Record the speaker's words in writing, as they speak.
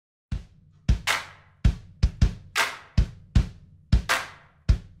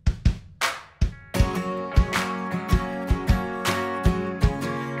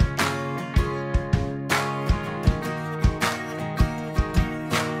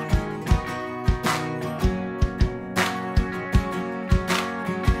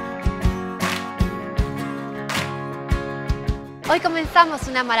Hoy comenzamos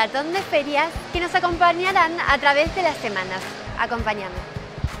una maratón de ferias que nos acompañarán a través de las semanas. Acompáñame.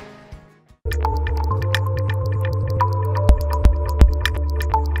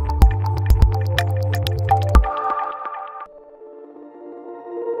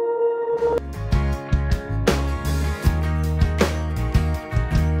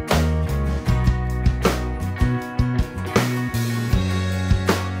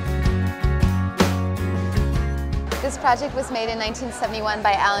 This project was made in 1971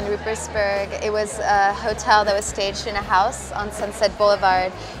 by Alan Ruppersberg. It was a hotel that was staged in a house on Sunset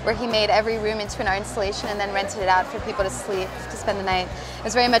Boulevard where he made every room into an art installation and then rented it out for people to sleep, to spend the night. It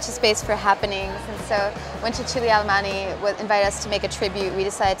was very much a space for happenings, and so when Cecilia Almani invited us to make a tribute, we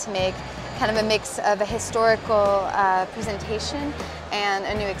decided to make kind of a mix of a historical presentation and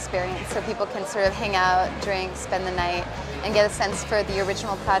a new experience, so people can sort of hang out, drink, spend the night, and get a sense for the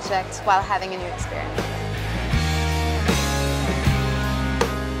original project while having a new experience.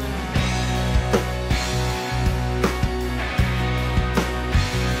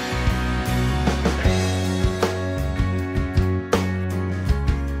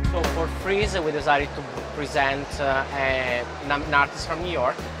 Frieze, we decided to present an artist from New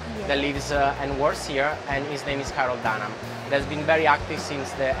York that lives and works here, and his name is Carol Dunham. That's been very active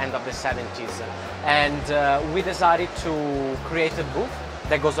since the end of the 70s. And we decided to create a book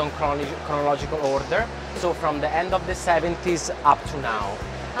that goes on chronological order, so from the end of the 70s up to now.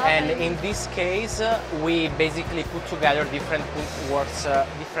 Okay. And in this case, we basically put together different works,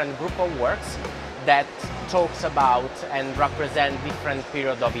 different group of works that talks about and represent different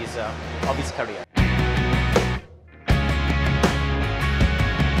periods of his career.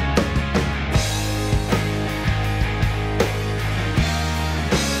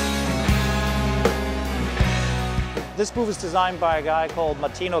 This booth is designed by a guy called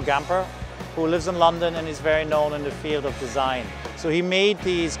Martino Gamper, who lives in London and is very known in the field of design. So he made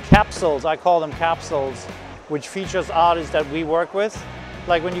these capsules, I call them capsules, which features artists that we work with.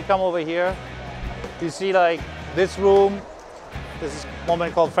 Like when you come over here, you see like this room, this is a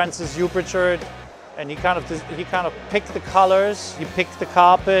woman called Frances Pritchard, and he kind of picked the colors, he picked the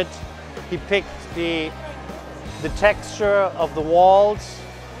carpet, he picked the texture of the walls,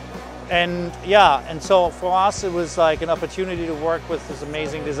 and yeah, and so for us it was like an opportunity to work with this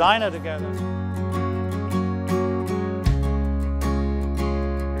amazing designer together.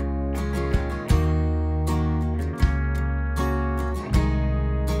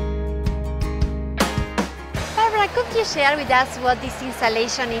 Could you share with us what this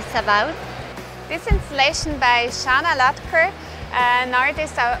installation is about? This installation by Shana Latker, an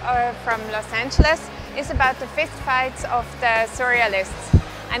artist from Los Angeles, is about the fistfights of the surrealists.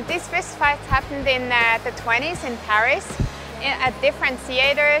 And these fistfights happened in the 20s in Paris at different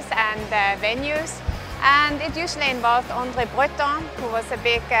theaters and venues. And it usually involved André Breton, who was a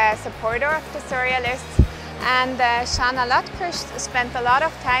big supporter of the surrealists. And Shana Latker spent a lot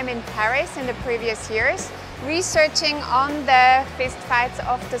of time in Paris in the previous years researching on the fistfights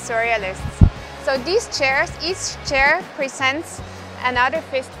of the surrealists. So these chairs, each chair presents another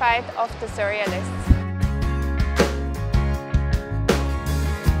fistfight of the surrealists.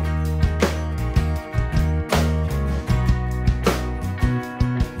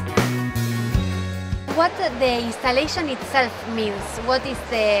 What the installation itself means? What is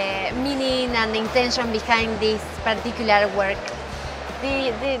the meaning and intention behind this particular work?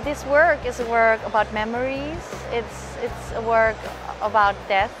 This work is a work about memories. It's a work about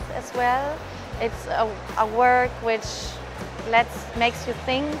death as well. It's a work which makes you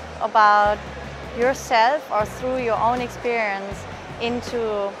think about yourself or through your own experience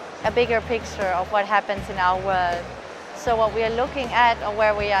into a bigger picture of what happens in our world. So what we are looking at, or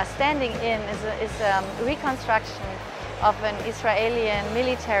where we are standing in, is a reconstruction of an Israeli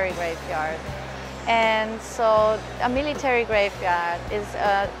military graveyard. And so a military graveyard is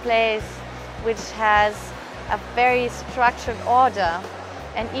a place which has a very structured order,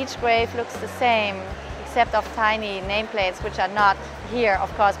 and each grave looks the same except of tiny nameplates, which are not here,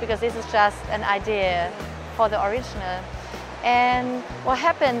 of course, because this is just an idea for the original. And what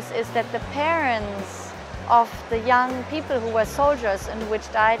happens is that the parents of the young people who were soldiers and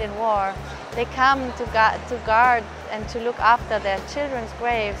which died in war, they come to guard and to look after their children's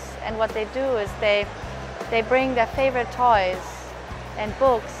graves, and what they do is they bring their favorite toys and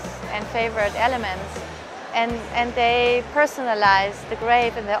books and favorite elements, and they personalize the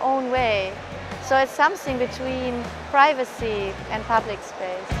grave in their own way. So it's something between privacy and public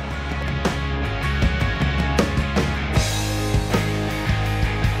space.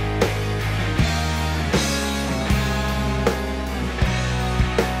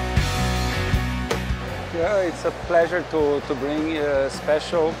 Yeah, it's a pleasure to bring a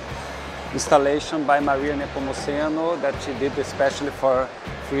special installation by Maria Nepomuceno that she did especially for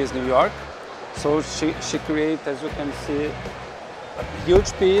Frieze, New York. So she created, as you can see, a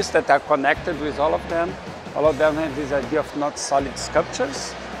huge piece that are connected with all of them. All of them have this idea of not solid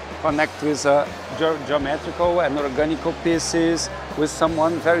sculptures, connect with geometrical and organical pieces, with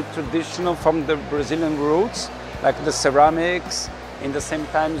someone very traditional from the Brazilian roots, like the ceramics, in the same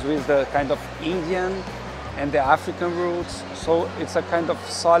times with the kind of Indian and the African roots. So it's a kind of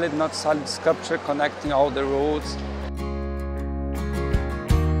solid, not solid sculpture connecting all the roots.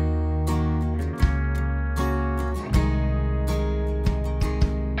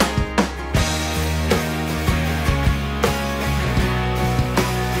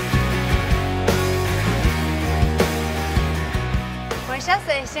 Just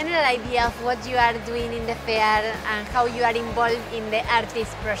a general idea of what you are doing in the fair and how you are involved in the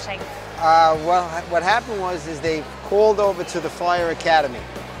artist project. Well, what happened was they called over to the fire academy.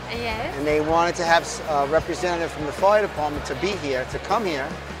 Yes. And they wanted to have a representative from the fire department to be here, to come here,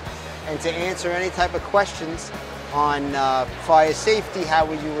 and to answer any type of questions on fire safety, how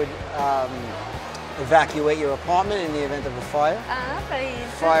you would evacuate your apartment in the event of a fire,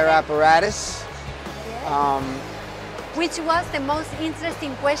 fire apparatus. Yes. Which was the most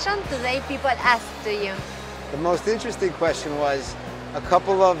interesting question today people asked to you? The most interesting question was a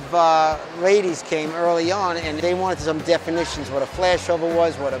couple of ladies came early on and they wanted some definitions, what a flashover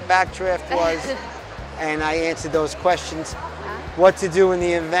was, what a backdraft was, and I answered those questions. What to do in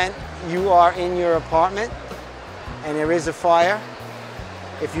the event you are in your apartment and there is a fire.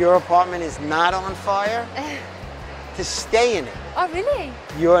 If your apartment is not on fire, to stay in it. Oh, really?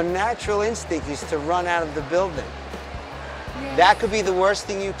 Your natural instinct is to run out of the building. Yes. That could be the worst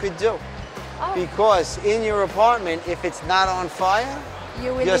thing you could do. Oh. Because in your apartment, if it's not on fire,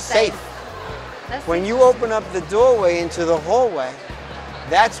 you're safe. When you open up the doorway into the hallway,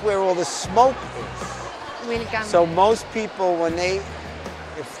 that's where all the smoke is. Will come. So most people, when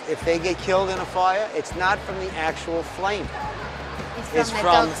if they get killed in a fire, it's not from the actual flame.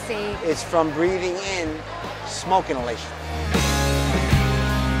 It's from breathing in smoke inhalation.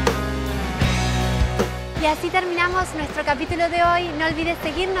 Y así terminamos nuestro capítulo de hoy. No olvides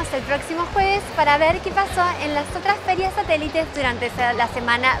seguirnos el próximo jueves para ver qué pasó en las otras ferias satélites durante la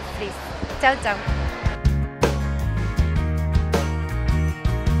semana Frieze. Chau, chau.